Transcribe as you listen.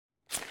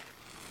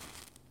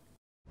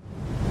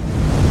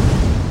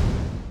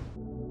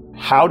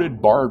How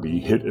did Barbie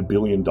hit $1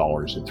 billion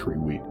in 3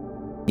 weeks?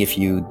 If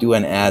you do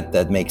an ad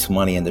that makes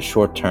money in the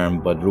short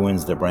term but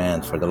ruins the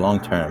brand for the long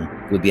term,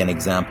 it would be an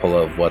example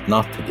of what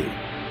not to do.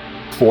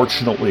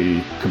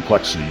 Fortunately,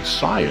 complexity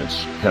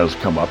science has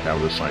come up out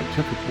of the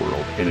scientific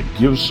world, and it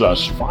gives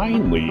us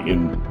finally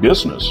in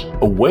business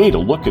a way to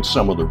look at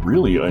some of the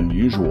really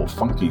unusual,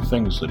 funky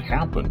things that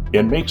happen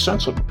and make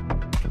sense of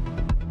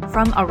them.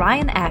 From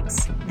Orion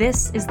X,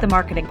 this is the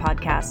Marketing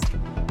Podcast.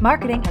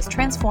 Marketing has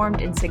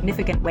transformed in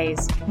significant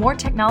ways. More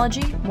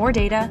technology, more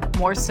data,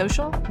 more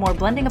social, more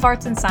blending of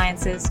arts and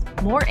sciences,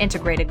 more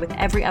integrated with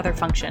every other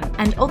function,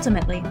 and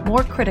ultimately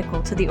more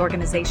critical to the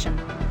organization.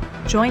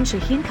 Join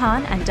Shaheen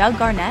Khan and Doug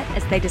Garnett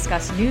as they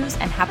discuss news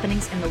and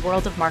happenings in the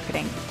world of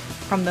marketing,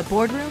 from the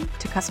boardroom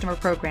to customer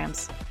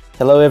programs.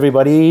 Hello,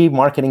 everybody.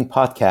 Marketing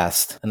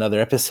Podcast. Another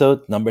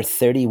episode, number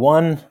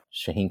 31.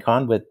 Shaheen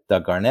Khan with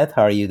Doug Garnett.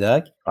 How are you,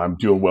 Doug? I'm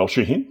doing well,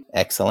 Shaheen.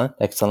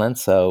 Excellent.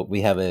 So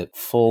we have a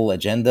full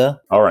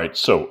agenda. All right.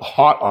 So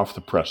hot off the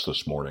press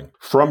this morning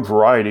from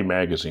Variety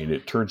magazine,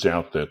 it turns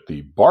out that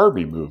the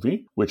Barbie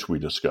movie, which we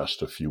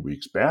discussed a few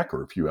weeks back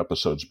or a few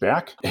episodes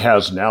back,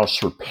 has now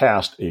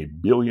surpassed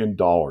 $1 billion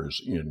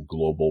in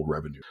global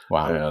revenue.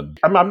 Wow. And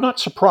I'm not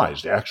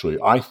surprised, actually.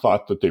 I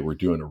thought that they were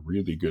doing a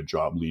really good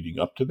job leading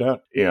up to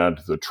that. And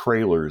the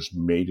trailers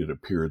made it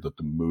appear that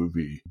the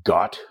movie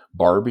got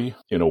Barbie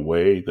in a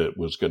way that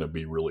was going to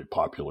be really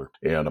popular.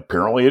 And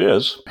apparently it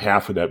is.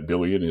 Half of that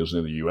billion is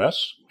in the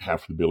U.S.,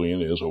 half of the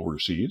billion is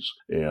overseas.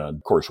 And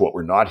of course, what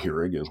we're not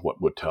hearing is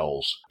what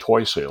Mattel's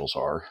toy sales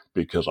are,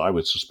 because I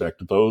would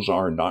suspect those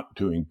are not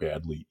doing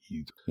badly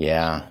either.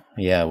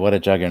 Yeah. What a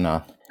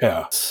juggernaut.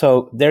 Yeah.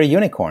 So they're a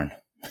unicorn.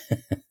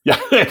 Yeah,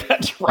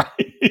 that's right.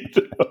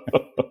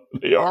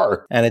 They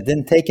are. And it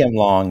didn't take him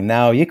long.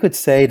 Now, you could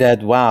say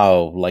that,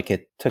 wow, like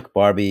it took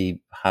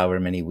Barbie however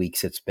many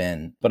weeks it's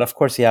been. But of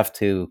course, you have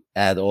to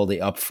add all the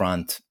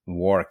upfront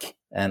work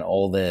and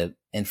all the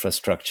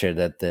infrastructure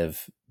that they've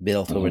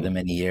built over the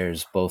many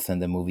years, both in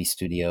the movie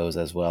studios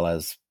as well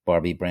as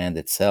Barbie brand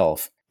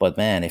itself. But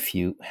man, if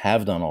you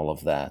have done all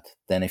of that,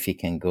 then if you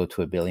can go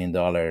to $1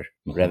 billion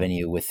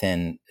revenue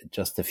within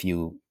just a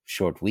few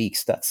short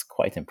weeks, that's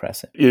quite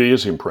impressive. It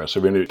is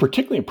impressive, and it's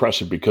particularly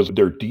impressive because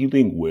they're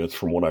dealing with,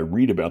 from what I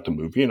read about the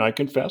movie, and I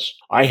confess,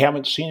 I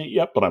haven't seen it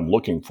yet, but I'm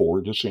looking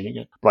forward to seeing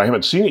it. But I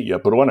haven't seen it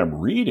yet, but when I'm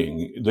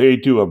reading, they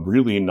do a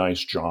really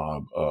nice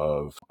job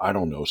of,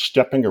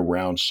 stepping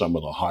around some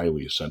of the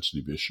highly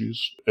sensitive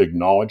issues,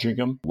 acknowledging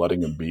them,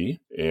 letting them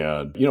be.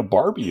 And,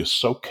 Barbie is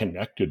so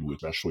connected with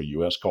especially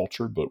U.S.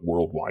 culture, but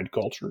worldwide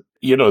culture.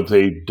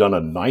 They've done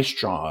a nice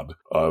job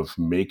of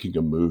making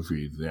a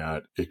movie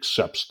that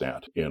accepts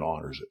that and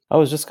honors it. I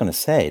was just going to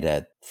say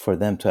that for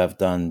them to have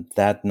done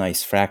that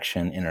nice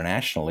fraction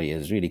internationally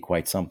is really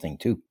quite something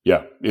too.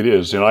 Yeah, it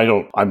is. And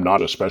I'm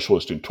not a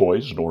specialist in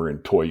toys nor in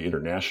toy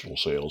international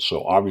sales.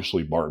 So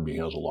obviously Barbie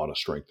has a lot of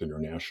strength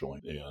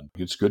internationally, and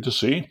it's good to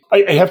see.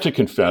 I have to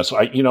confess,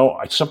 I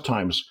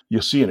sometimes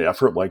you see an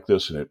effort like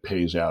this and it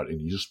pays out, and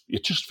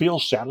it just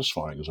feels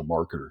satisfying as a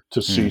marketer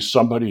to see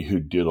somebody who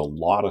did a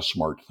lot of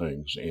smart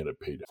things and it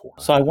paid for.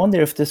 So I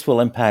wonder if this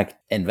will impact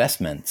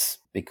investments,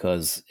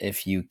 because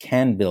if you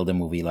can build a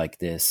movie like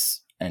this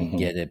and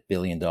get $1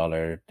 billion,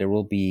 there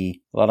will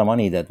be a lot of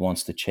money that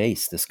wants to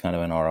chase this kind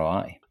of an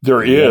ROI.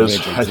 There is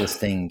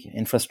existing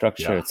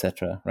infrastructure,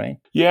 etc., right?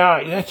 Yeah,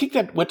 I think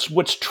that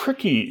what's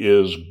tricky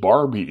is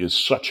Barbie is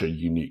such a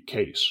unique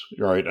case,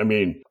 right? I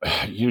mean,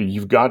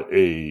 you've got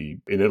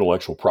an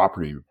intellectual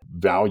property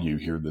value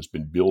here that's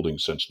been building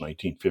since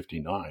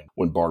 1959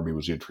 when Barbie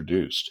was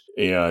introduced.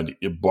 And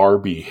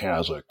Barbie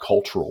has a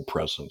cultural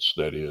presence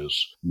that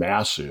is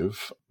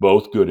massive,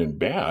 both good and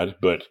bad,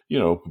 but,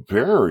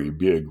 very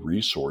big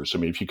resource. I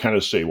mean, if you kind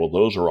of say, well,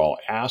 those are all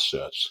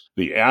assets,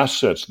 the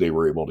assets they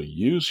were able to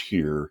use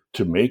here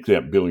to make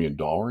that $1 billion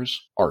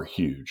are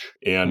huge.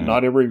 And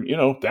not every,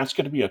 that's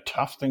going to be a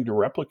tough thing to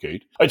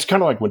replicate. It's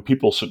kind of like when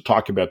people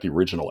talk about the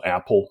original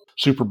Apple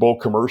Super Bowl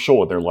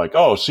commercial and they're like,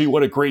 oh, see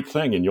what a great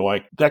thing. And you're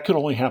like, that could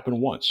only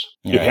happen once.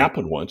 Yeah. It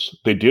happened once.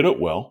 They did it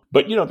well.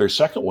 But, their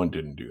second one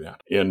didn't do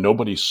that. And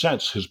nobody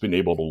since has been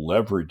able to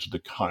leverage the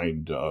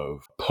kind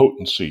of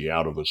potency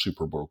out of a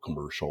Super Bowl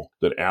commercial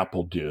that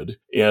Apple did.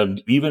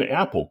 And even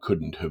Apple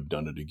couldn't have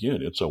done it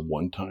again. It's a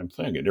one-time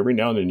thing. And every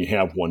now and then you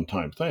have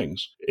one-time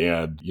things,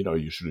 and,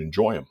 you should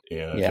enjoy them.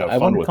 And have fun I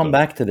want to come them.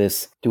 back to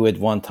this. Do it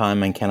one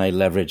time, and can I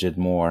leverage it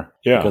more?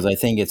 Yeah. Because I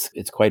think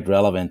it's quite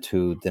relevant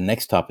to the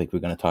next topic we're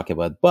going to talk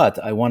about. But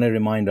I want to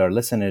remind our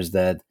listeners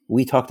that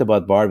we talked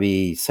about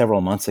Barbie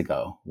several months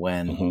ago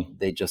when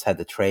they just had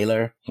the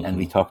trailer, and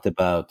we talked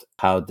about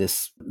how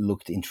this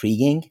looked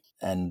intriguing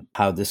and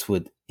how this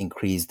would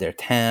increase their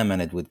TAM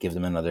and it would give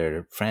them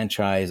another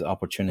franchise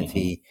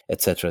opportunity, et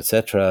cetera, et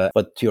cetera.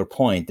 But to your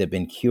point, they've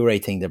been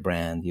curating the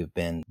brand. You've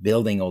been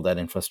building all that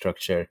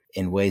infrastructure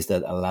in ways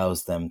that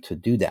allows them to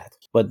do that.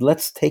 But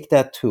let's take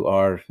that to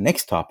our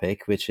next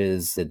topic, which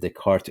is the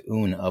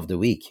cartoon of the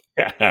week.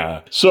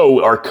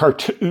 So our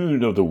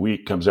cartoon of the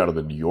week comes out of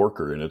the New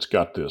Yorker, and it's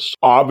got this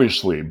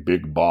obviously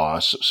big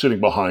boss sitting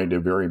behind a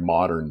very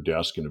modern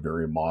desk in a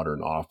very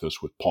modern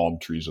office with palm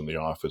trees in the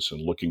office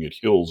and looking at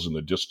hills in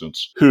the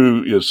distance,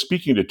 who is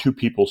speaking to two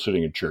people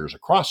sitting in chairs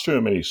across to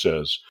him. And he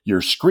says,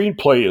 "Your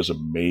screenplay is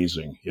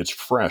amazing. It's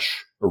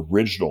fresh,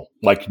 original,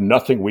 like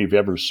nothing we've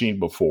ever seen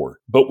before.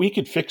 But we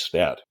could fix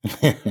that."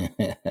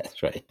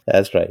 That's right.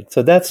 That's right.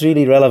 So that's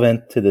really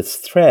relevant to this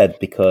thread,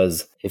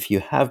 because if you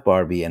have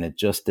Barbie and it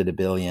just did $1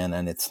 billion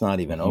and it's not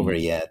even over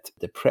yet,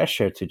 the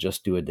pressure to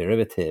just do a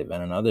derivative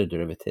and another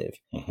derivative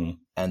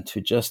and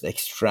to just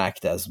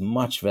extract as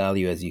much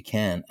value as you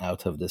can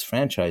out of this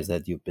franchise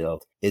that you've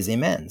built is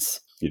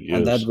immense.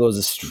 And that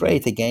goes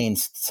straight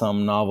against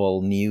some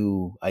novel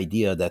new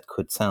idea that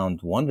could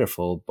sound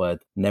wonderful,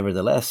 but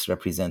nevertheless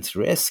represents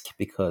risk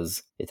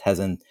because it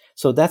hasn't.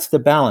 So that's the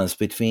balance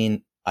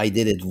between I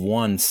did it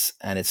once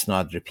and it's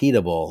not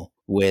repeatable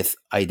with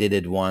I did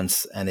it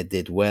once and it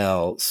did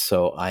well,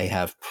 so I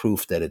have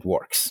proof that it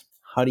works.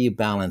 How do you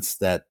balance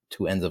that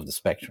two ends of the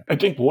spectrum? I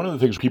think one of the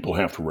things people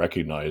have to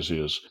recognize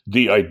is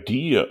the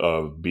idea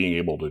of being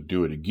able to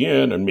do it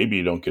again, and maybe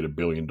you don't get $1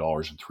 billion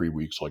in 3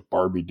 weeks like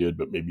Barbie did,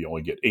 but maybe you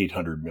only get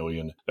 800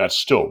 million. That's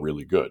still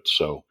really good.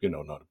 So,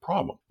 not a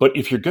problem. But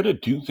if you're going to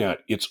do that,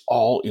 it's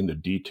all in the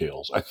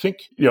details. I think,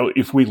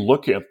 if we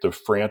look at the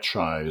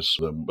franchise,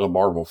 the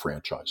Marvel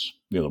franchise,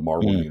 the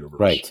Marvel universe,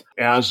 right,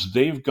 as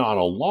they've gone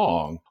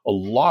along, a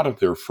lot of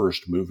their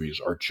first movies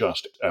are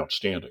just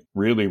outstanding.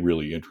 Really,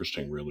 really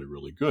interesting, really,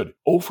 really good.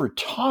 Over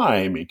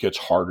time, it gets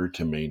harder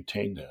to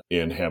maintain that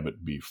and have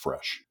it be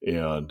fresh.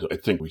 And I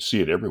think we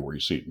see it everywhere.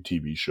 You see it in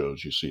TV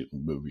shows, you see it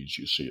in movies,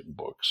 you see it in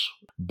books.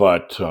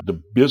 But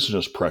the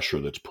business pressure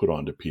that's put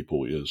onto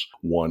people is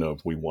one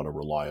of, we want a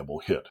reliable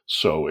hit.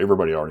 So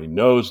everybody already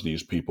knows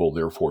these people,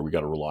 therefore we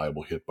got a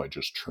reliable hit by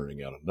just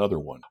churning out another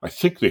one. I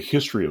think the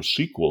history of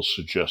sequels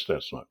suggests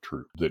that's not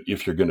true. That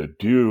if you're going to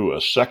do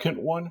a second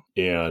one,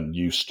 and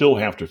you still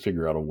have to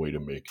figure out a way to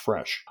make it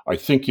fresh. I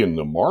think in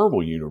the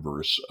Marvel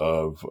universe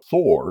of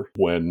Thor,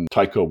 when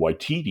Taika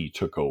Waititi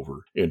took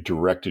over and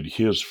directed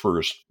his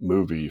first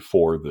movie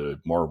for the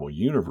Marvel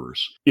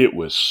universe, it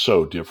was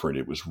so different.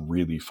 It was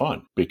really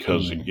fun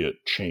because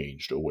it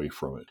changed away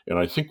from it. And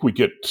I think we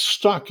get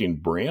stuck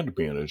in brand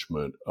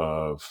management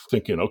of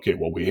thinking, okay,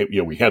 well,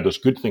 we had this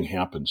good thing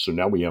happen, so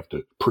now we have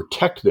to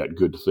protect that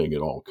good thing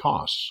at all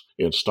costs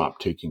and stop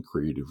taking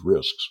creative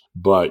risks.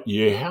 But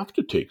you have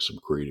to take some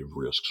creative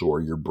risks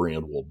or your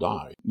brand will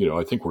die.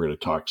 I think we're going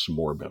to talk some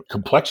more about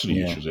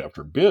complexity issues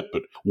after a bit,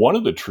 but one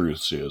of the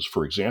truths is,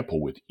 for example,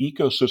 with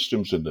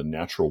ecosystems in the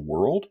natural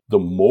world, the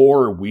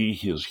more we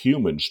as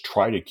humans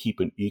try to keep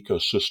an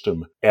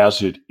ecosystem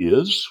as it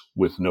is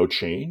with no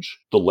change,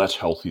 the less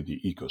healthy the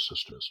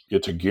ecosystem is.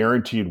 It's a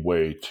guaranteed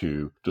way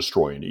to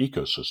destroy an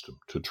ecosystem,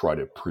 to try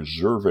to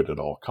preserve it at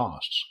all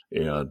costs.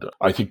 And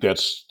I think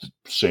that's the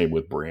same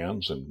with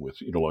brands and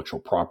with intellectual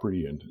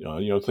property. And,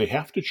 they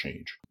have to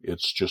change.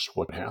 It's just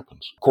what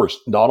happens. Of course,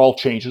 not all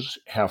changes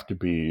have to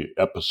be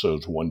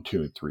episodes 1,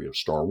 2, and 3 of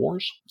Star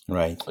Wars.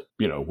 Right.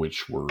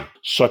 Which were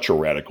such a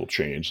radical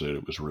change that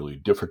it was really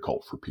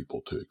difficult for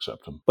people to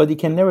accept them. But you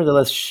can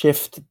nevertheless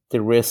shift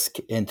the risk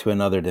into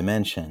another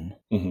dimension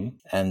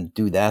and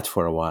do that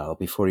for a while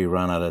before you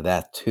run out of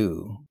that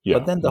too. Yeah.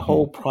 But then the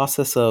whole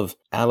process of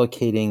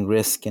allocating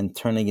risk and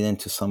turning it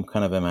into some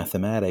kind of a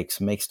mathematics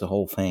makes the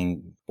whole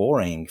thing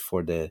boring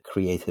for the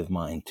creative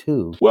mind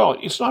too. Well,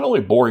 it's not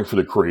only boring for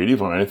the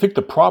creative mind. I think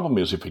the problem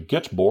is if it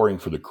gets boring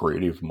for the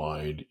creative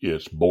mind,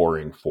 it's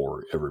boring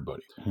for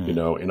everybody.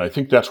 And I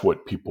think that's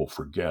what people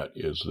forget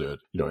is that,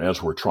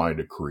 as we're trying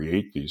to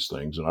create these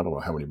things, and I don't know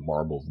how many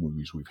Marvel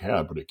movies we've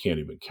had, but I can't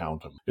even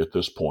count them at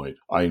this point.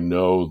 I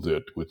know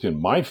that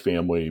within my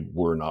family,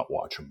 we're not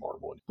watching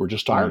Marvel. We're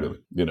just tired of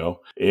it,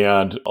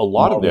 and a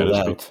lot of that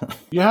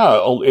is,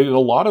 a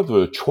lot of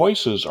the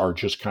choices are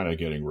just kind of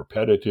getting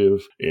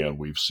repetitive, and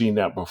we've seen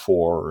that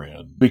before.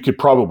 And we could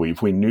probably,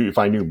 if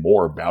I knew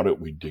more about it,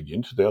 we'd dig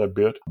into that a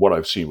bit. What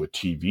I've seen with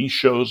TV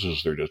shows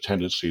is there's a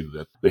tendency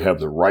that they have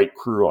the right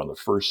crew on the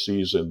first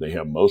season, they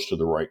have most of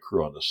the right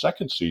crew on the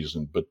second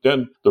season, but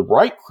then the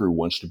right crew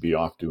wants to be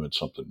off doing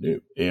something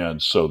new.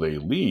 And so they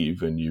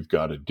leave and you've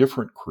got a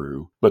different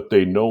crew, but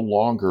they no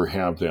longer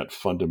have that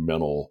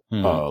fundamental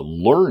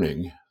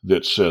learning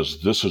that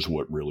says this is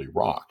what really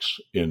rocks.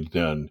 And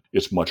then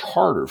it's much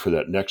harder for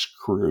that next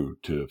crew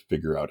to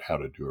figure out how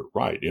to do it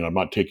right. And I'm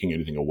not taking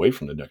anything away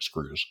from the next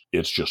crews.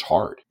 It's just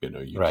hard.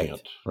 You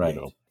can't. Right.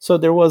 So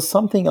there was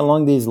something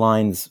along these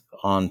lines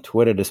on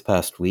Twitter this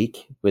past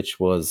week, which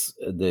was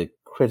the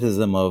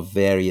criticism of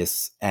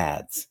various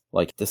ads.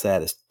 Like, this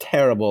ad is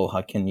terrible.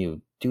 How can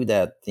you do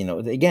that?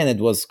 Again, it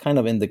was kind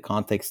of in the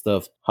context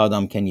of how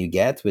dumb can you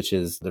get, which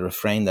is the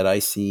refrain that I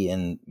see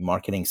in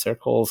marketing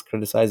circles,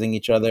 criticizing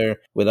each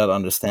other without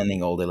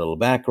understanding all the little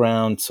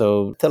background.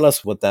 So tell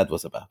us what that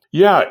was about.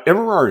 Yeah,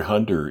 Everard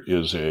Hunter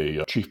is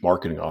a chief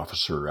marketing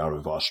officer out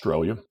of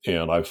Australia,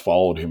 and I've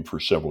followed him for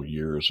several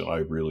years, and I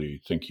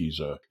really think he's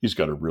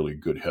got a really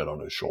good head on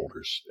his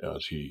shoulders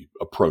as he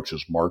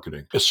approaches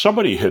marketing.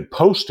 Somebody had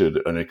posted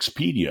an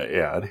Expedia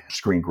ad,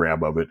 screen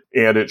grab of it,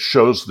 and it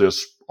shows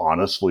this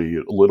honestly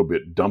a little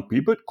bit dumpy,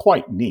 but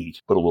quite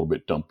neat, but a little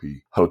bit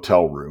dumpy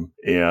hotel room.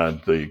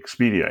 And the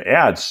Expedia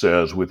ad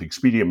says, with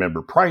Expedia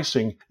member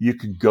pricing, you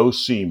could go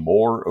see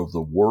more of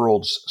the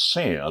world's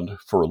sand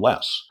for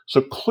less.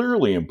 So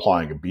clearly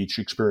implying a beach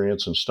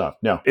experience and stuff.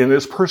 Now, and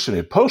this person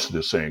had posted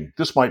this saying,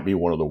 this might be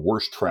one of the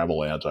worst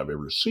travel ads I've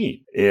ever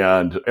seen.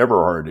 And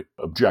Everard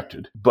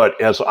objected. But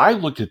as I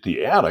looked at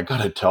the ad, I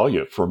got to tell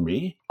you, for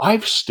me,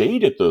 I've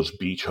stayed at those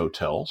beach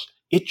hotels.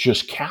 It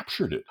just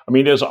captured it. I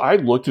mean, as I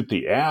looked at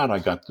the ad, I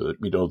got the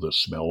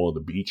smell of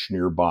the beach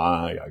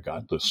nearby. I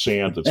got the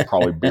sand that's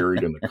probably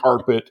buried in the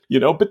carpet,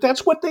 but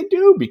that's what they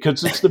do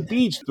because it's the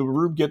beach. The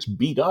room gets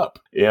beat up,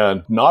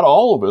 and not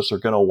all of us are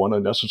going to want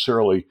to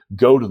necessarily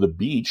go to the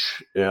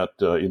beach in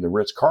the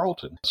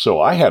Ritz-Carlton.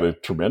 So I had a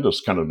tremendous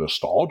kind of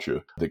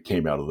nostalgia that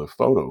came out of the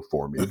photo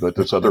for me, but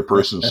this other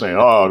person saying,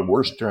 oh, the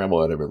worst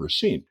travel ad I've ever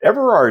seen.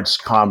 Everard's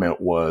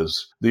comment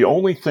was, the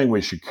only thing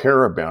we should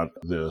care about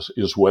this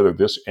is whether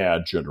this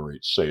ad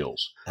generates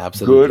sales.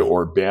 Absolutely. Good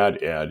or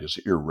bad ad is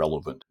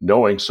irrelevant.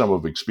 Knowing some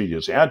of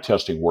Expedia's ad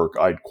testing work,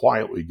 I'd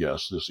quietly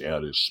guess this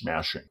ad is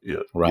smashing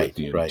it with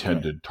the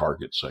intended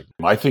target segment.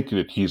 I think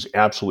that he's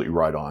absolutely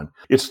right on.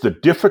 It's the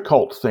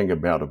difficult thing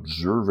about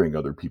observing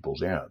other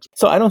people's ads.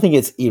 So I don't think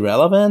it's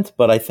irrelevant,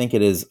 but I think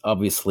it is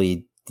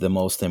obviously the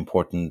most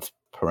important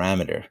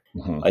parameter.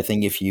 Mm-hmm. I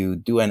think if you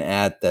do an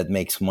ad that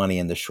makes money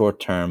in the short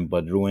term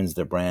but ruins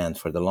the brand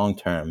for the long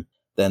term,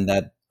 then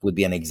that would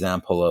be an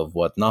example of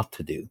what not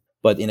to do.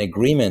 But in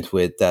agreement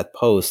with that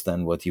post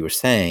and what you were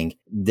saying,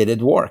 did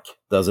it work?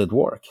 Does it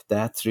work?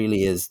 That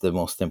really is the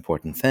most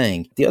important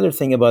thing. The other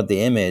thing about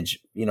the image,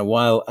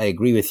 while I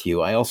agree with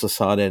you, I also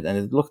saw it and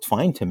it looked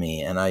fine to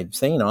me. And I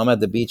say, I'm at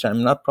the beach.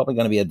 I'm not probably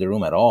going to be at the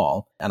room at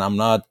all. And I'm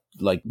not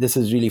this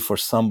is really for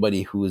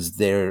somebody who is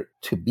there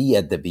to be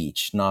at the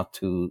beach, not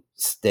to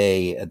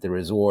stay at the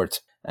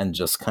resort and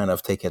just kind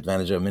of take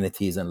advantage of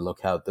amenities and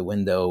look out the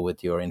window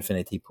with your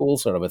infinity pool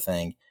sort of a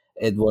thing.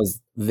 It was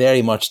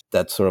very much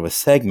that sort of a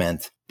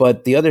segment.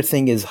 But the other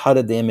thing is, how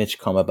did the image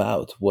come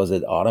about? Was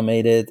it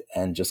automated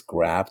and just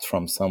grabbed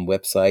from some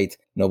website?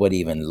 Nobody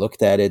even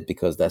looked at it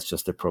because that's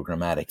just a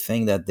programmatic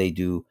thing that they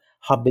do.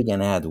 How big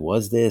an ad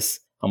was this?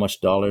 How much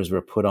dollars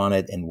were put on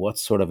it? And what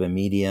sort of a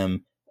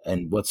medium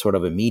and what sort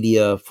of a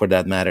media for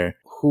that matter?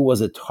 Who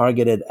was a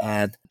targeted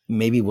ad?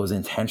 Maybe was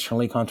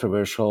intentionally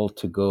controversial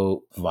to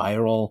go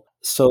viral.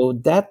 So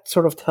that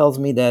sort of tells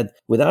me that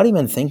without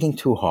even thinking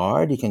too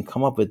hard, you can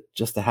come up with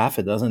just a half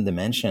a dozen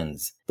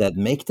dimensions that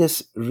make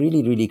this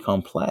really, really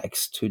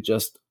complex to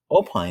just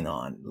opine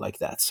on like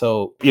that.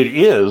 So it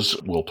is,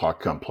 we'll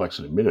talk complex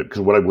in a minute,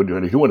 because what I would do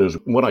is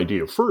one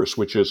idea first,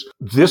 which is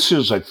this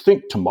is, I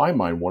think, to my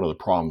mind, one of the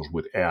problems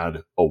with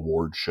ad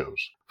award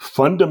shows.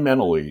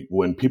 Fundamentally,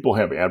 when people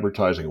have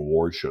advertising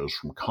award shows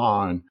from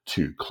Cannes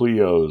to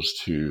Clio's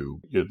to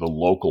the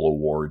local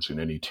awards in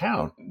any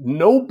town,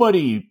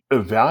 nobody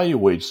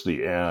evaluates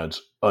the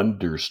ads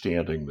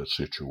understanding the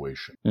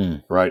situation,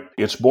 right?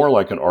 It's more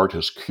like an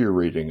artist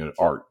curating an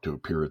art to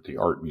appear at the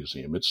art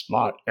museum. It's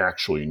not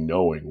actually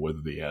knowing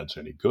whether the ad's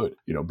any good,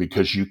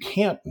 because you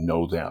can't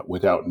know that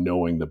without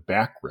knowing the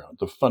background,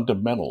 the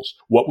fundamentals.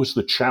 What was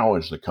the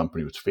challenge the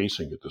company was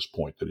facing at this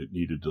point that it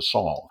needed to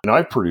solve? And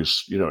I've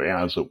produced,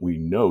 ads that we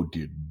know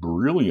did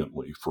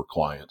brilliantly for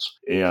clients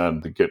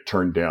and they get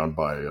turned down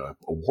by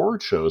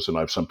award shows. And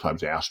I've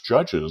sometimes asked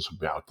judges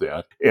about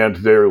that. And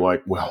they're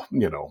like, well,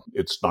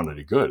 it's not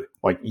any good.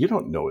 Like, you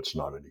don't know it's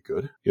not any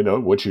good.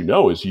 What you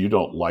know is you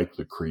don't like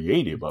the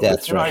creative of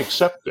That's it. right. And I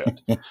accept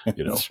that.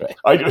 That's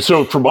right.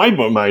 So from my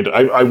mind,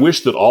 I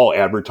wish that all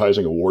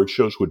advertising award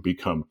shows would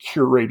become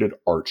curated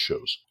art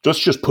shows. Let's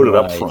just put it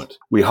up front.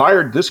 We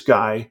hired this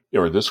guy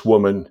or this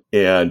woman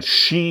and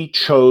she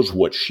chose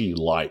what she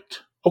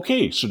liked.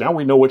 Okay, so now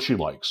we know what she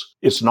likes.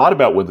 It's not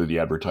about whether the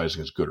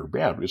advertising is good or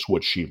bad. It's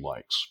what she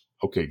likes.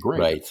 Okay, great.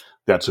 Right.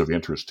 That's of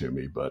interest to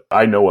me, but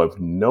I know of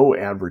no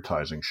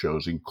advertising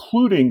shows,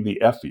 including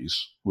the Effies,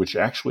 which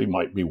actually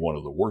might be one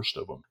of the worst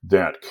of them,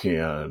 that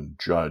can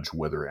judge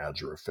whether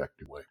ads are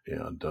effective.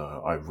 And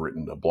I've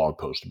written a blog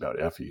post about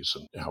Effies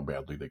and how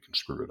badly they can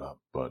screw it up.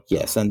 But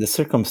yes, and the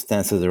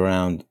circumstances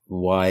around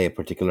why a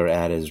particular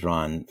ad is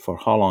run, for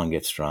how long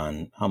it's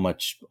run, how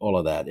much, all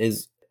of that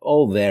is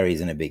all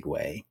varies in a big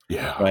way.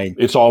 Yeah, right.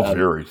 It's all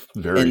very,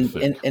 very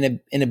thick.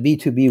 In a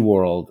B2B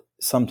world,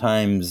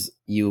 sometimes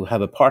you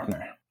have a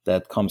partner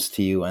that comes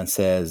to you and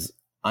says,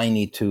 I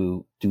need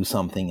to do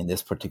something in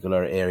this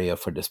particular area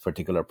for this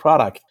particular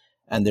product.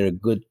 And they're a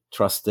good,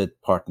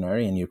 trusted partner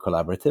and you're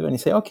collaborative and you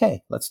say,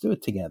 okay, let's do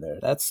it together.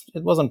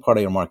 It wasn't part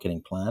of your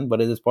marketing plan,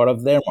 but it is part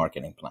of their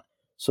marketing plan.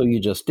 So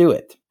you just do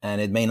it. And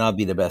it may not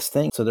be the best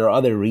thing. So there are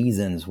other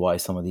reasons why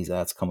some of these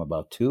ads come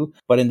about too.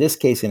 But in this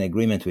case, in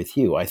agreement with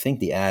you, I think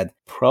the ad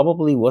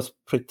probably was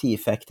pretty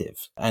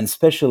effective. And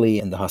especially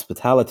in the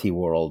hospitality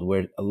world,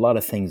 where a lot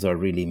of things are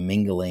really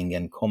mingling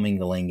and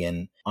commingling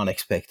in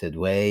unexpected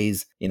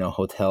ways.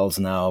 Hotels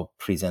now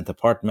present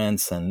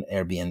apartments, and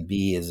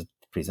Airbnb is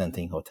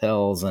presenting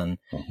hotels, and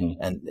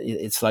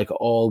it's like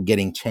all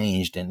getting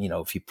changed. And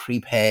if you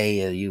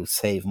prepay, you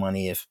save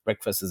money. If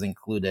breakfast is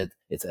included,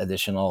 it's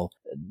additional.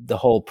 The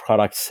whole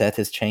product set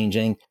is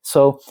changing.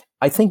 So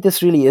I think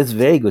this really is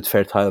very good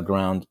fertile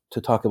ground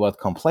to talk about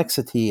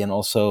complexity, and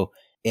also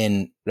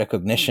in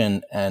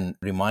recognition and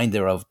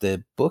reminder of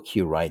the book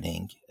you're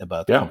writing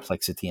about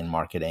complexity in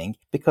marketing,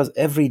 because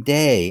every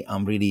day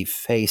I'm really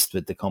faced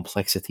with the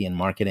complexity in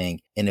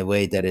marketing in a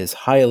way that is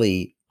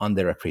highly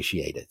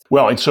underappreciated.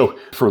 Well, and so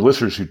for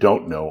listeners who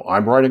don't know,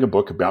 I'm writing a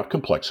book about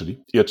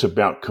complexity. It's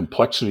about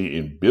complexity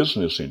in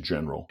business in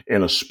general,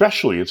 and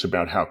especially it's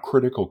about how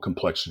critical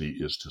complexity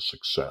is to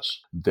success,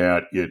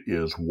 that it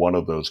is one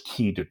of those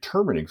key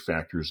determining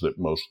factors that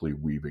mostly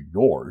we've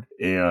ignored.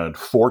 And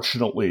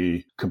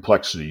fortunately,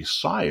 complexity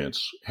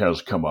science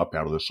has come up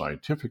out of the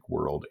scientific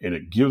world, and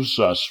it gives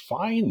us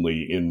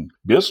finally in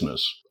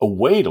business a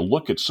way to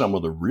look at some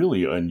of the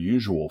really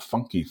unusual,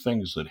 funky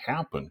things that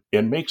happen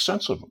and make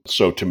sense of them.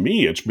 So to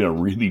me, it's been a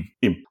really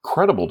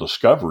incredible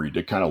discovery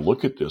to kind of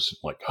look at this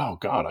like, oh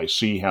God, I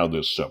see how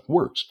this stuff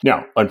works.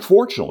 Now,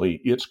 unfortunately,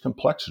 it's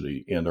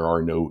complexity and there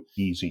are no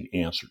easy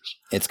answers.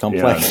 It's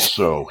complex. And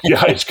so,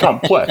 yeah, it's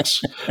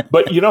complex.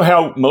 But you know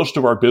how most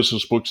of our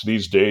business books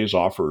these days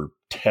offer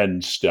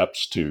 10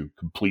 steps to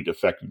complete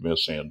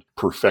effectiveness and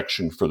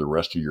perfection for the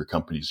rest of your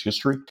company's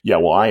history? Yeah,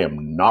 well, I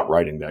am not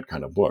writing that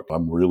kind of book.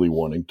 I'm really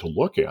wanting to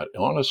look at,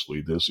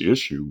 honestly, this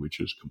issue, which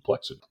is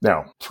complexity.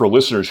 Now, for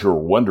listeners who are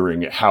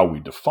wondering how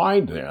we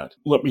define that,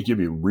 let me give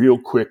you a real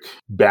quick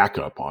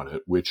backup on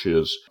it, which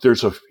is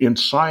in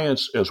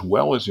science as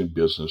well as in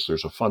business,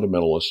 there's a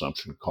fundamental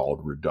assumption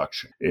called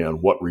reduction.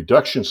 And what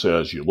reduction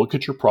says, you look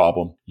at your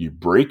problem, you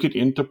break it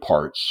into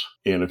parts,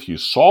 and if you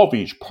solve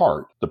each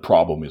part, the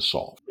problem is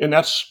solved. And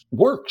that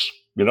works.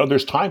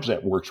 There's times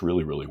that works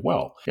really, really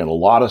well. And a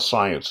lot of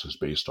science is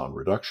based on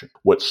reduction.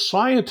 What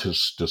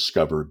scientists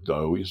discovered,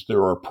 though, is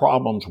there are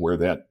problems where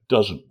that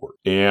doesn't work.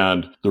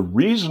 And the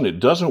reason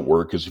it doesn't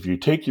work is if you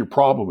take your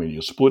problem and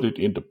you split it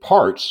into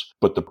parts,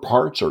 but the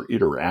parts are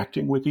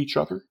interacting with each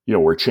other,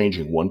 where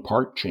changing one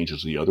part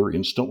changes the other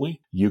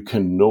instantly, you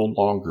can no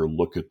longer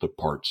look at the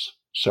parts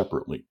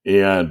separately.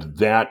 And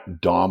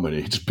that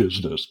dominates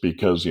business,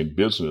 because in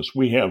business,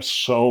 we have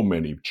so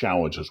many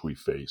challenges we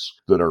face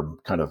that are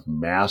kind of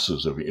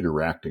masses of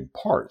interacting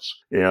parts.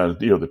 And,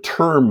 the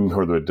term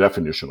or the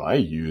definition I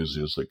use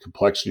is that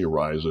complexity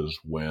arises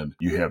when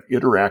you have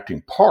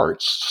interacting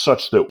parts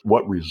such that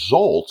what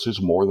results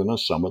is more than a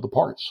sum of the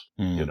parts,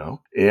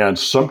 and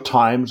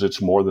sometimes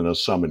it's more than a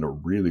sum in a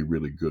really,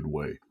 really good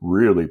way,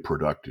 really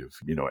productive.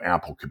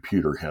 Apple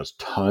Computer has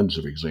tons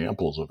of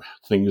examples of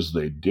things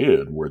they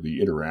did where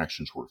the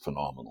interactions were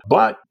phenomenal.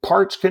 But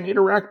parts can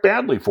interact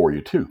badly for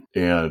you too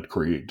and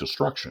create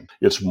destruction.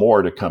 It's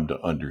more to come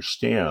to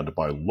understand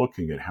by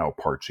looking at how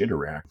parts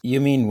interact.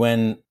 You mean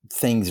when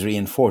things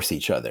reinforce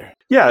each other?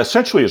 Yeah,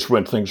 essentially it's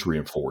when things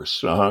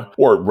reinforce or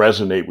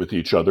resonate with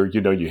each other.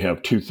 You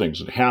have two things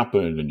that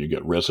happen and you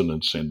get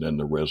resonance, and then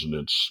the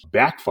resonance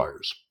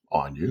backfires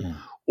on you.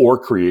 Or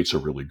creates a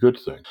really good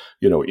thing.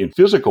 In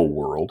physical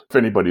world,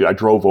 I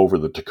drove over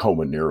the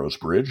Tacoma Narrows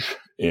Bridge,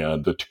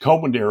 and the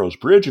Tacoma Narrows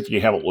Bridge, if you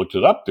haven't looked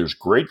it up, there's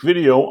great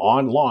video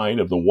online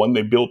of the one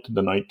they built in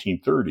the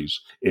 1930s,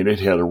 and it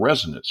had a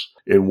resonance.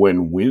 And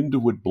when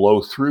wind would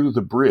blow through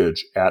the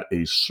bridge at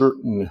a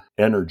certain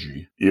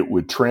energy, it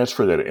would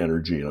transfer that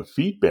energy in a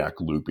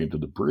feedback loop into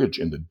the bridge,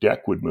 and the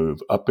deck would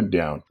move up and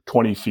down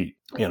 20 feet.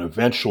 And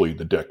eventually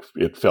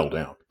it fell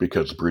down,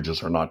 because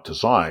bridges are not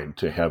designed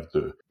to have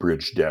the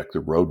bridge deck, the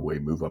roadway,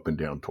 move up and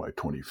down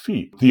 20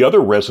 feet. The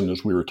other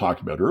resonance we were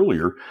talking about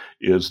earlier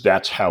is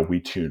that's how we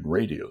tune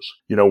radios.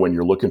 When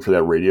you're looking for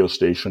that radio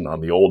station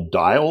on the old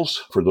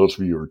dials, for those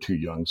of you who are too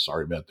young,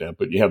 sorry about that,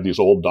 but you have these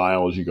old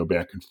dials, you go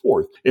back and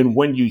forth. And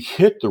when you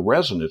hit the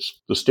resonance,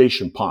 the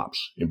station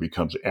pops and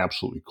becomes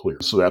absolutely clear.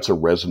 So that's a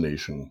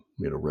resonant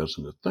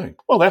thing.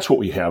 Well, that's what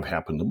we have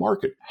happen in the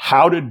market.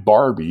 How did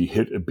Barbie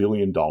hit $1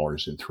 billion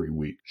in 3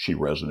 weeks? She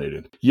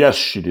resonated. Yes,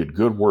 she did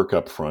good work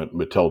up front.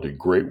 Mattel did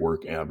great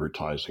work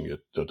advertising it.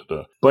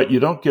 But you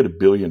don't get $1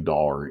 billion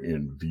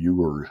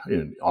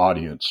in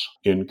audience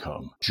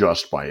income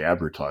just by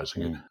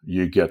advertising it.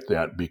 You get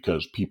that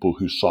because people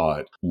who saw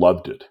it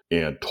loved it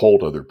and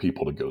told other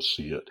people to go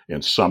see it.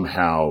 And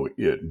somehow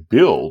it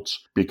builds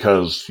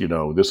because,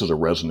 this is a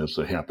resonance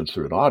that happens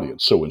through an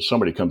audience. So when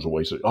somebody comes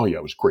away and says, oh yeah,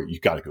 it was great, you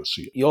got to go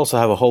see it. You also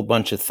have a whole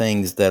bunch of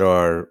things that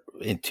are,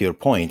 to your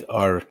point,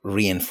 are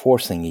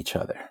reinforcing each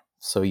other.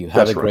 So you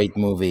have a great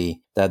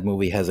movie. That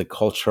movie has a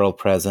cultural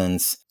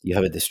presence. You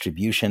have a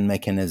distribution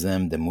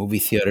mechanism. The movie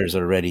theaters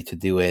are ready to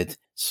do it.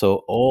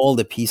 So all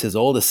the pieces,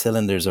 all the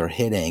cylinders are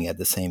hitting at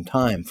the same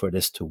time for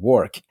this to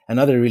work.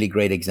 Another really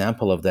great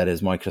example of that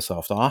is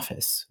Microsoft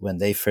Office. When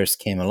they first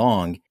came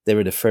along, they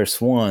were the first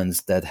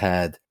ones that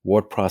had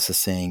word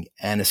processing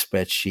and a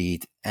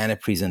spreadsheet and a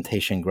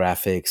presentation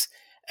graphics,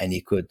 and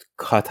you could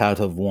cut out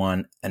of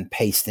one and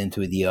paste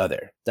into the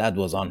other. That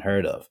was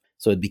unheard of.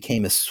 So it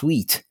became a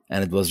suite,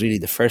 and it was really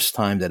the first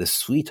time that a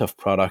suite of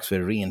products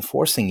were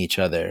reinforcing each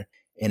other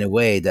in a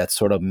way that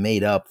sort of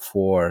made up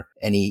for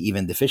any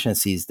even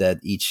deficiencies that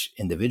each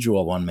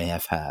individual one may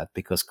have had,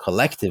 because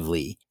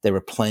collectively they were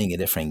playing a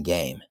different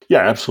game.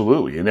 Yeah,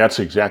 absolutely. And that's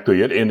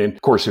exactly it. And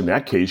of course, in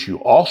that case, you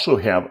also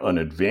have an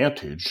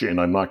advantage,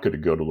 and I'm not going to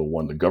go to the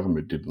one the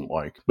government didn't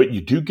like, but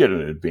you do get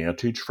an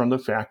advantage from the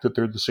fact that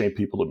they're the same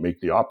people that make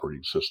the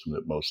operating system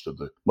that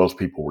most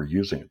people were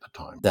using at the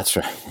time. That's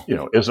right.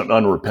 As an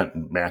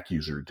unrepentant Mac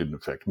user, it didn't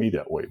affect me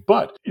that way.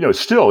 But,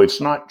 still, it's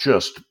not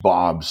just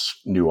Bob's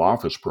new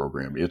Office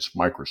program, it's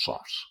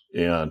Microsoft's.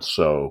 And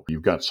so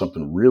you've got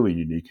something really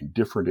unique and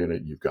different in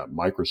it. You've got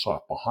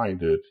Microsoft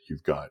behind it.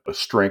 You've got a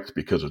strength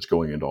because it's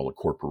going into all the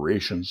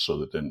corporations so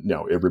that then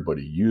now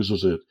everybody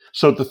uses it.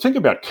 So the thing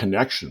about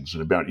connections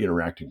and about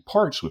interacting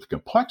parts with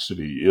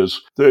complexity is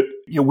that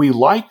we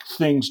like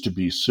things to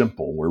be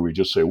simple, where we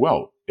just say,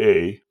 well,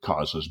 A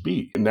causes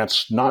B. And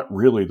that's not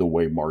really the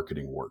way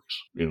marketing works.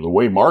 The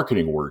way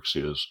marketing works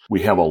is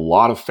we have a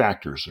lot of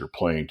factors that are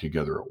playing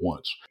together at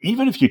once.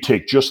 Even if you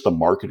take just the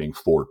marketing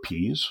 4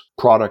 Ps,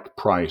 product,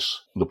 price,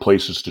 the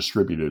place it's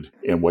distributed,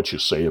 and what you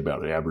say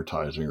about it,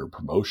 advertising or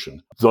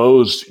promotion,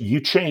 you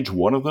change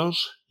one of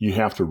those, you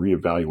have to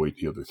reevaluate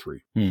the other 3.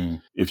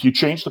 If you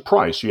change the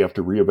price, you have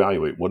to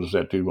reevaluate, what does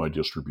that do to my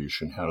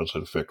distribution? How does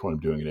that affect what I'm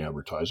doing in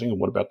advertising? And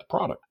what about the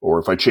product? Or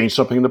if I change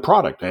something in the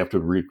product, I have to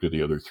read to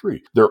the other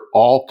 3. They're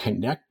all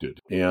connected,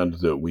 and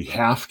that we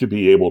have to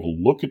be able to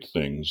look at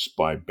things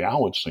by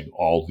balancing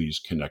all these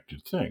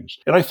connected things.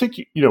 And I think,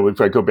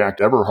 if I go back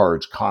to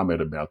Everhard's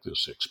comment about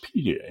this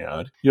Expedia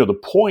ad, the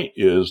point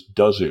is,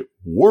 does it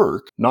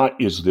work? Not,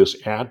 is this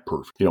ad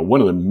perfect? One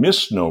of the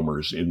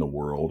misnomers in the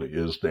world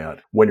is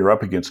that when you're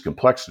up against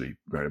complexity,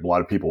 right, a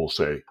lot of people will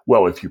say,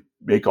 well, if you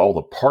make all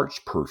the parts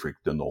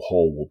perfect, then the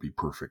whole will be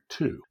perfect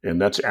too.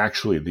 And that's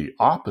actually the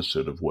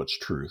opposite of what's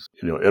truth.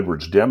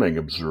 Edwards Deming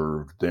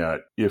observed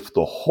that if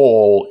the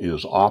whole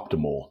is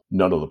optimal,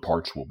 none of the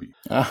parts will be.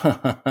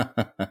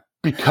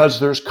 Because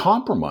there's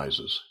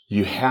compromises.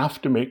 You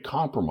have to make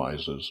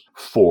compromises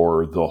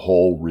for the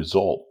whole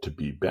result to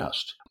be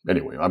best.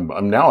 Anyway, I'm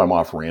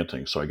off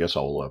ranting, so I guess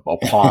I'll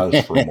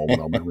pause for a moment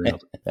on my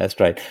rant. That's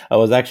right. I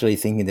was actually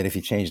thinking that if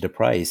you change the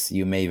price,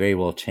 you may very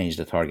well change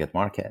the target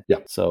market. Yeah.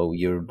 So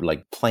you're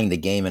like playing the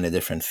game in a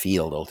different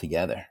field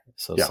altogether.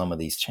 So some of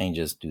these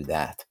changes do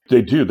that.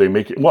 They do. They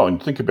make it, well,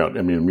 and think about,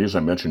 the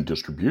reason I mentioned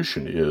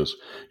distribution is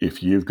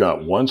if you've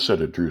got one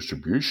set of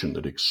distribution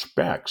that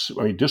expects,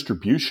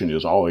 distribution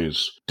is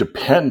always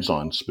depends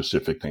on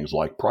specific things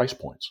like price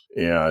points.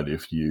 And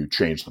if you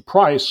change the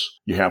price,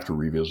 you have to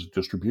revisit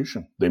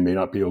distribution. They may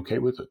not be okay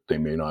with it. They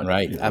may not,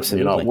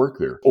 absolutely. May not work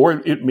there. Or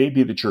it may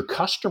be that your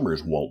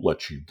customers won't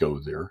let you go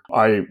there.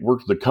 I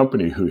worked with a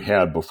company who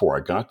had, before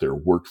I got there,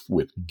 worked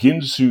with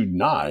Ginsu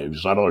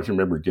knives. I don't know if you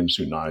remember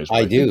Ginsu knives.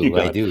 I do.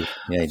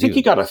 Yeah, I think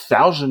you got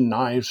 1,000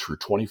 knives for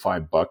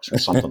 $25 or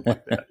something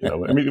like that.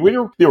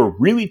 They were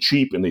really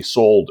cheap, and they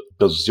sold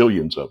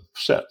bazillions of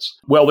sets.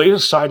 Well, they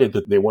decided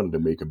that they wanted to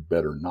make a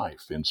better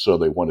knife, and so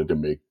they wanted to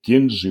make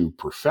Ginsu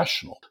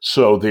Professional.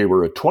 So they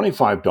were a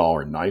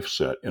 $25 knife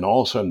set, and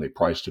all of a sudden they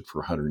priced it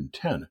for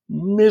 $110.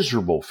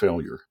 Miserable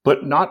failure,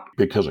 but not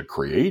because of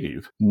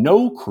creative.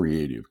 No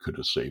creative could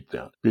have saved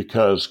that,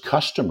 because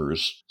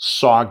customers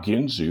saw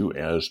Ginsu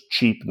as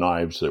cheap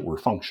knives that were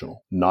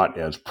functional, not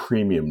as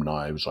premium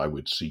knives I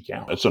would seek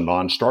out. It's a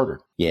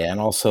non-starter. Yeah,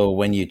 and also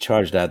when you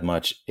charge that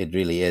much, it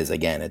really is,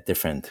 again, a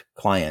different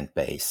client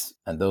base.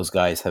 And those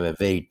guys have a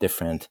very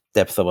different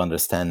depth of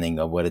understanding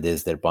of what it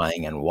is they're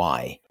buying and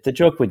why. The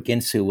joke with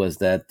Ginsu was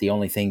that the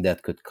only thing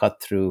that could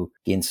cut through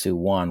Ginsu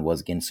 1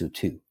 was Ginsu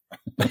 2.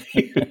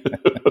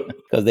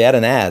 Because they had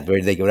an ad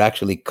where they could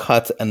actually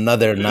cut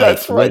another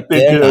knife with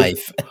their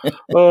knife.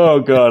 Oh,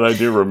 God, I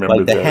do remember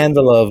like that. The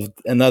handle of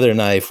another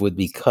knife would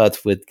be cut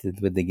with the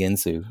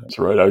Ginsu. That's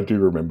right. I do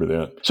remember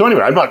that. So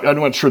anyway, I'm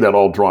not sure that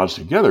all draws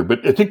together,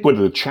 but I think one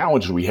of the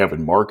challenges we have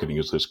in marketing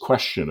is this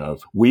question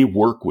of we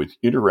work with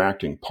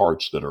interacting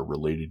parts that are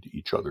related to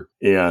each other.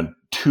 And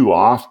too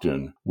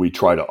often we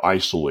try to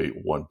isolate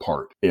one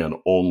part and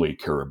only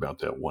care about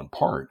that one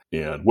part.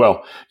 And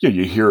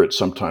you hear it.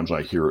 Sometimes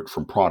I hear it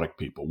from product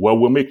people. Well,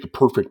 we'll make the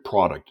perfect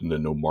product and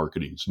then no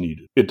marketing's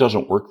needed. It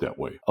doesn't work that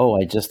way. Oh,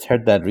 I just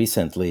heard that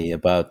recently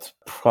about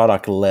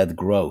product-led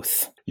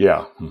growth.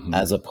 Yeah. Mm-hmm.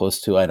 As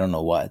opposed to, I don't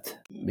know what,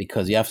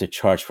 because you have to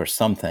charge for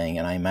something.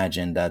 And I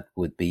imagine that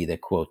would be the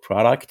quote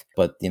product.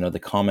 But, the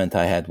comment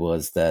I had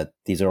was that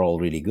these are all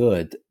really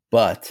good,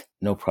 but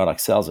no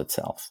product sells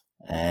itself.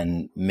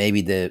 And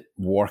maybe the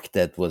work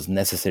that was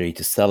necessary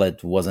to sell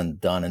it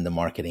wasn't done in the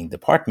marketing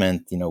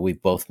department. We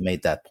both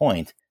made that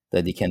point.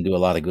 that you can do a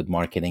lot of good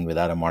marketing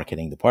without a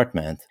marketing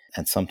department.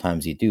 And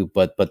sometimes you do,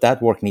 but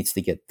that work needs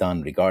to get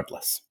done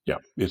regardless. Yeah,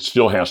 it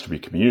still has to be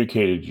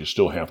communicated. You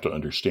still have to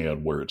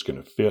understand where it's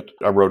going to fit.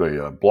 I wrote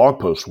a blog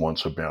post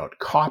once about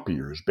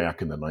copiers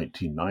back in the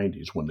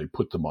 1990s when they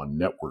put them on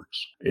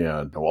networks.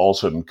 And all of a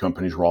sudden,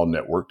 companies were all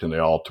networked, and they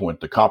all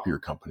went to copier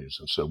companies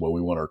and said, well,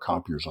 we want our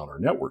copiers on our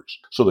networks.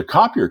 So the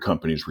copier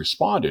companies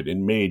responded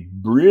and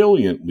made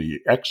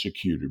brilliantly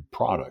executed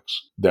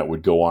products that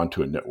would go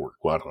onto a network.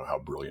 Well, I don't know how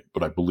brilliant,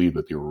 but I believe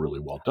that they were really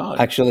well done.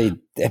 Actually,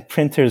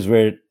 printers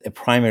were a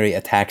primary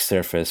attack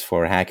surface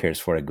for hackers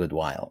for a good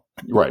while.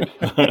 Right.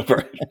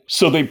 Right.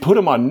 So they put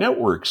them on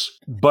networks,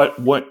 but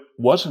what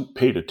wasn't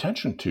paid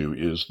attention to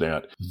is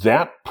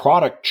that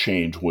product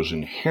change was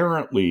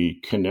inherently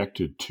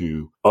connected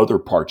to other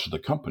parts of the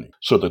company.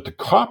 So that the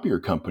copier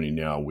company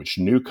now, which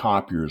knew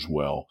copiers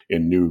well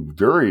and knew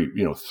very,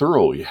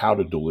 thoroughly how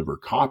to deliver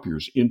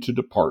copiers into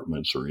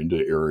departments or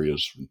into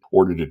areas in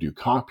order to do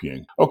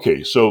copying.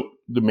 Okay, so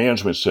the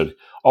management said,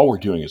 all we're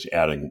doing is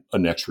adding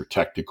an extra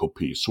technical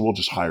piece. So we'll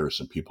just hire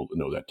some people to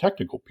know that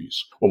technical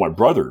piece. Well, my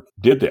brother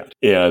did that.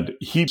 And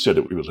he said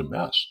it was a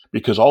mess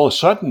because all of a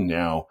sudden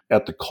now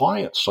at the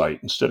client site,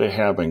 instead of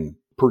having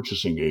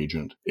purchasing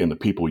agent and the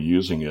people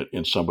using it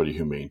and somebody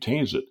who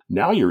maintains it,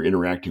 now you're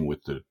interacting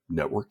with the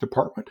network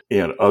department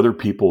and other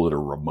people that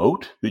are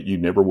remote that you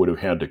never would have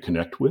had to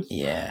connect with.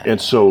 Yeah.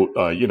 And so,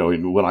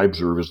 and what I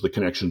observe is the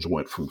connections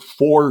went from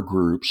 4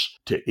 groups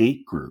to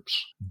 8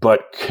 groups,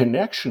 but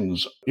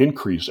connections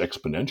increase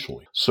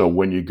exponentially. So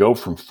when you go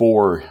from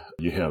 4,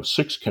 you have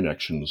 6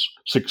 connections,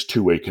 6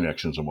 two-way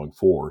connections among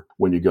 4.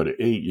 When you go to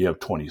 8, you have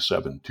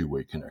 27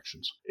 two-way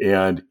connections.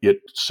 And it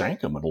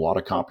sank them in a lot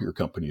of copier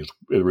companies.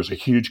 There was a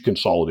huge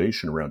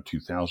consolidation around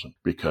 2000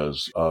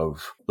 because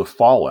of the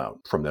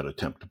fallout from that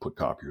attempt to put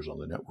copiers on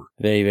the network.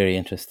 Very, very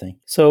interesting.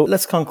 So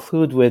let's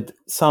conclude with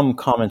some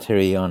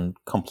commentary on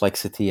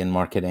complexity in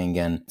marketing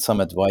and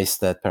some advice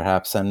that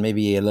perhaps, and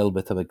maybe a little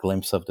bit of a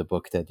glimpse of the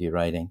book that you're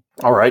writing.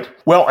 All right.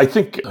 Well, I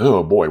think,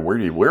 oh boy,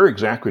 where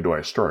exactly do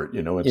I start?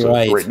 It's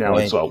right now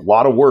it's a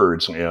lot of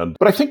words.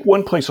 But I think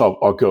one place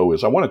I'll go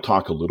is I want to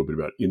talk a little bit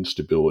about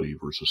instability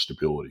versus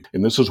stability.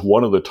 And this is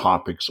one of the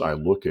topics I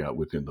look at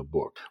within the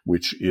book,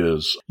 which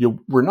is,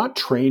 we're not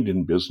trained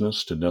in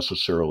business to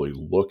necessarily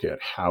look at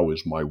how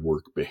is my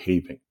work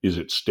behaving. Is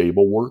it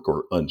stable work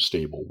or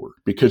unstable work?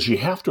 Because you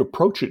have to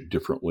approach it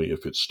differently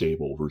if it's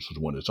stable versus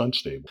when it's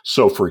unstable.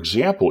 So for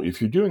example, if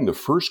you're doing the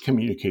first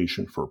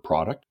communication for a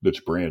product that's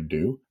brand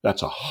new,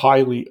 that's a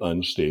highly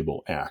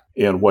unstable act.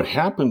 And what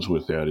happens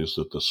with that is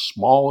that the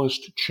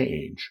smallest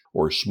change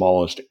or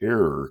smallest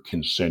error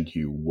can send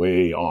you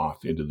way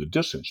off into the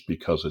distance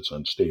because it's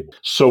unstable.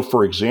 So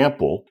for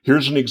example,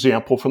 here's an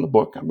example from the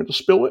book. I'm going to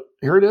spill it.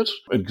 Here it is.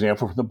 An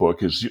example from the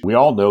book is we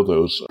all know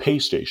those pay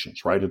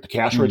stations, right? At the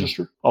cash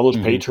register, all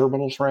those pay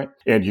terminals, right?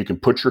 And you can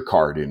put your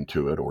card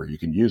into it or you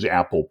can use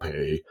Apple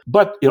Pay.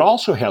 But it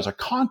also has a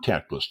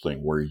contactless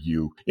thing where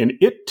and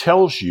it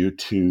tells you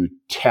to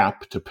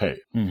tap to pay.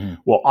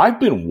 Well, I've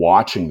been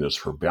watching this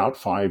for about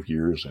 5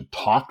 years and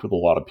talked with a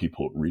lot of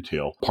people at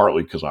retail,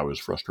 partly because I was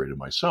frustrated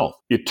myself.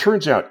 It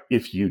turns out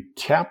if you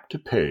tap to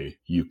pay,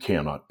 you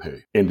cannot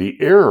pay. And the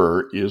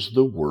error is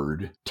the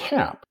word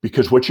tap,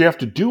 because what you have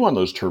to do on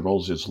those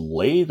terminals is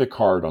lay the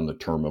card on the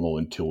terminal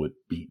until it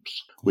beeps,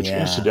 which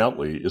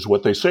incidentally is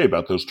what they say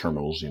about those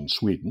terminals in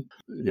Sweden.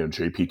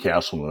 J.P.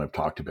 Castleman, I've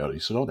talked about it, he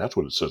said, oh, that's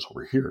what it says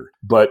over here.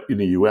 But in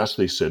the U.S.,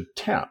 they said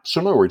tap.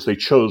 So in other words, they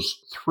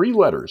chose 3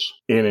 letters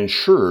and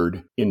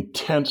ensured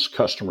intense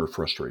customer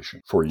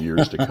frustration for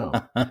years to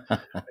come.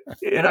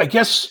 And I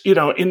guess,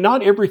 and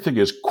not everything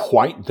is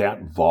quite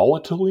that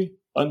volatilely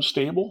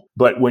unstable,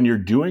 but when you're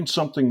doing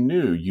something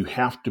new, you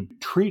have to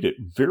treat it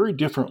very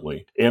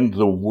differently. And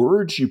the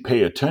words you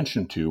pay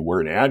attention to, where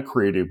an ad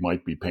creative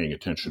might be paying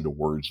attention to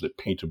words that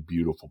paint a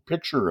beautiful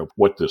picture of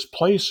what this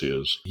place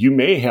is, you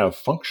may have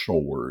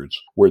functional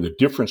words where the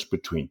difference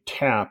between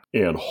tap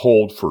and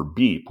hold for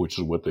beep, which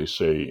is what they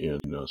say in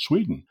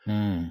Sweden,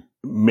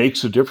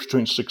 makes a difference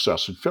between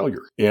success and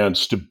failure. And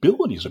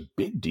stability is a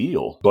big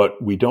deal,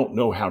 but we don't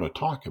know how to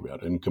talk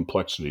about it. And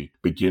complexity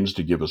begins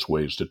to give us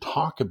ways to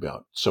talk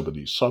about some of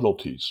these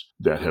subtleties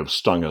that have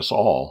stung us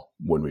all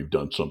when we've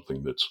done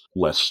something that's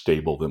less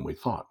stable than we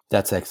thought.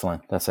 That's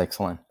excellent. That's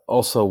excellent.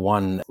 Also,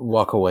 one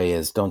walk away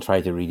is don't try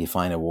to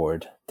redefine a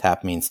word.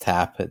 Tap means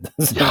tap. It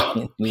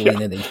doesn't mean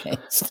it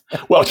against.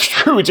 Well, it's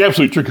true. It's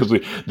absolutely true because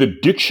the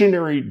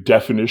dictionary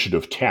definition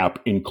of tap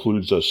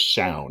includes a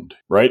sound,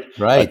 right?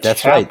 Right.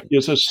 That's right. Tap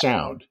is a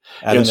sound.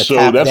 And so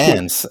tap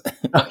dance.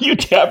 You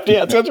tap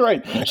dance. That's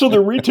right. So the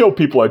retail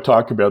people I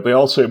talk about, they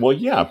all say, well,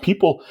 yeah,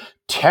 people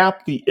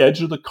tap the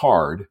edge of the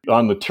card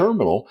on the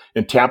terminal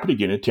and tap it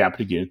again and tap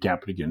it again and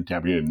tap it again and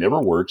tap it again. It never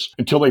works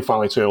until they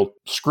finally say, oh,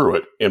 screw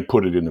it, and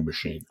put it in the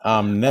machine.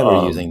 I'm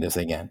never using this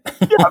again.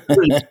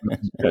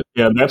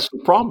 And that's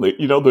the problem.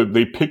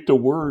 They picked a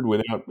word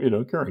without,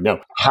 caring.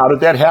 Now, how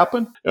did that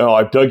happen?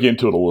 I've dug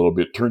into it a little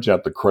bit. Turns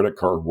out the credit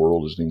card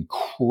world is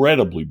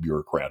incredibly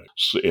bureaucratic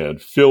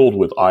and filled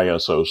with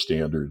ISO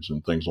standards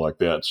and things like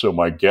that. So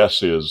my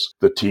guess is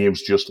the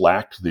teams just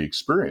lacked the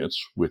experience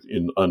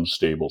in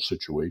unstable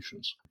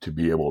situations to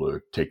be able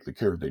to take the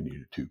care they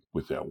needed to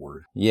with that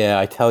word. Yeah,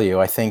 I tell you,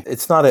 I think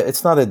it's not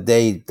a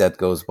day that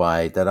goes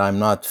by that I'm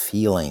not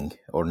feeling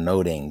or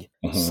noting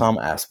some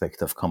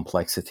aspect of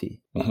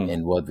complexity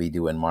in what we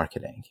do in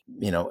marketing.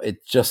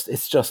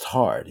 It's just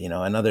hard.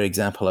 Another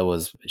example I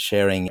was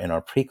sharing in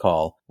our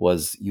pre-call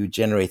was you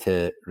generate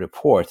a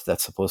report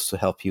that's supposed to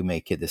help you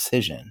make a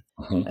decision.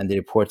 And the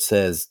report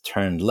says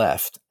turn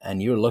left,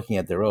 and you're looking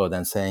at the road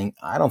and saying,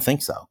 I don't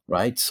think so,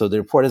 right? So the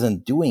report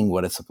isn't doing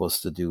what it's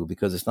supposed to do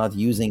because it's not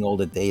using all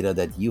the data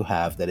that you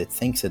have that it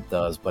thinks it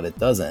does, but it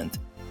doesn't.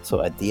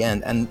 So at the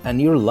end,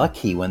 and you're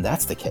lucky when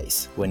that's the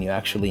case, when you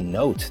actually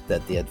note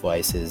that the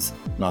advice is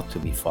not to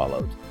be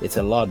followed. It's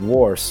a lot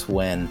worse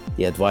when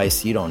the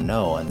advice you don't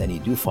know and then you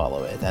do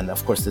follow it. And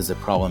of course, there's a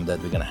problem that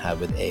we're going to have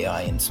with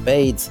AI in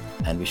spades,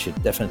 and we should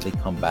definitely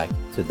come back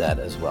to that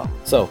as well.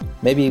 So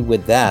maybe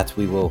with that,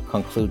 we will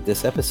conclude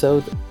this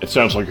episode. It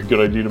sounds like a good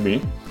idea to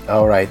me.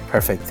 All right,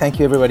 perfect. Thank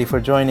you, everybody,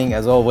 for joining.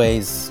 As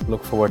always,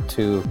 look forward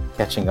to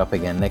catching up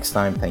again next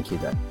time. Thank you,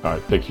 Doug. All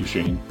right. Thank you,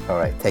 Shane. All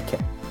right. Take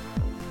care.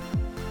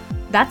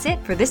 That's it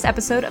for this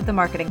episode of the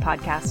Marketing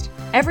Podcast.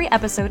 Every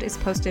episode is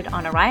posted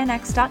on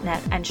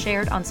orionx.net and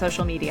shared on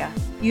social media.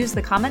 Use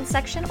the comments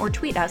section or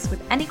tweet us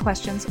with any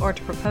questions or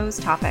to propose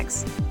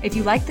topics. If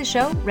you like the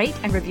show, rate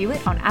and review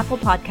it on Apple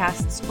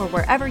Podcasts or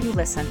wherever you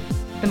listen.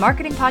 The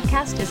Marketing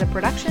Podcast is a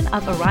production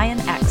of Orion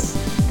X.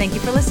 Thank you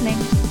for listening.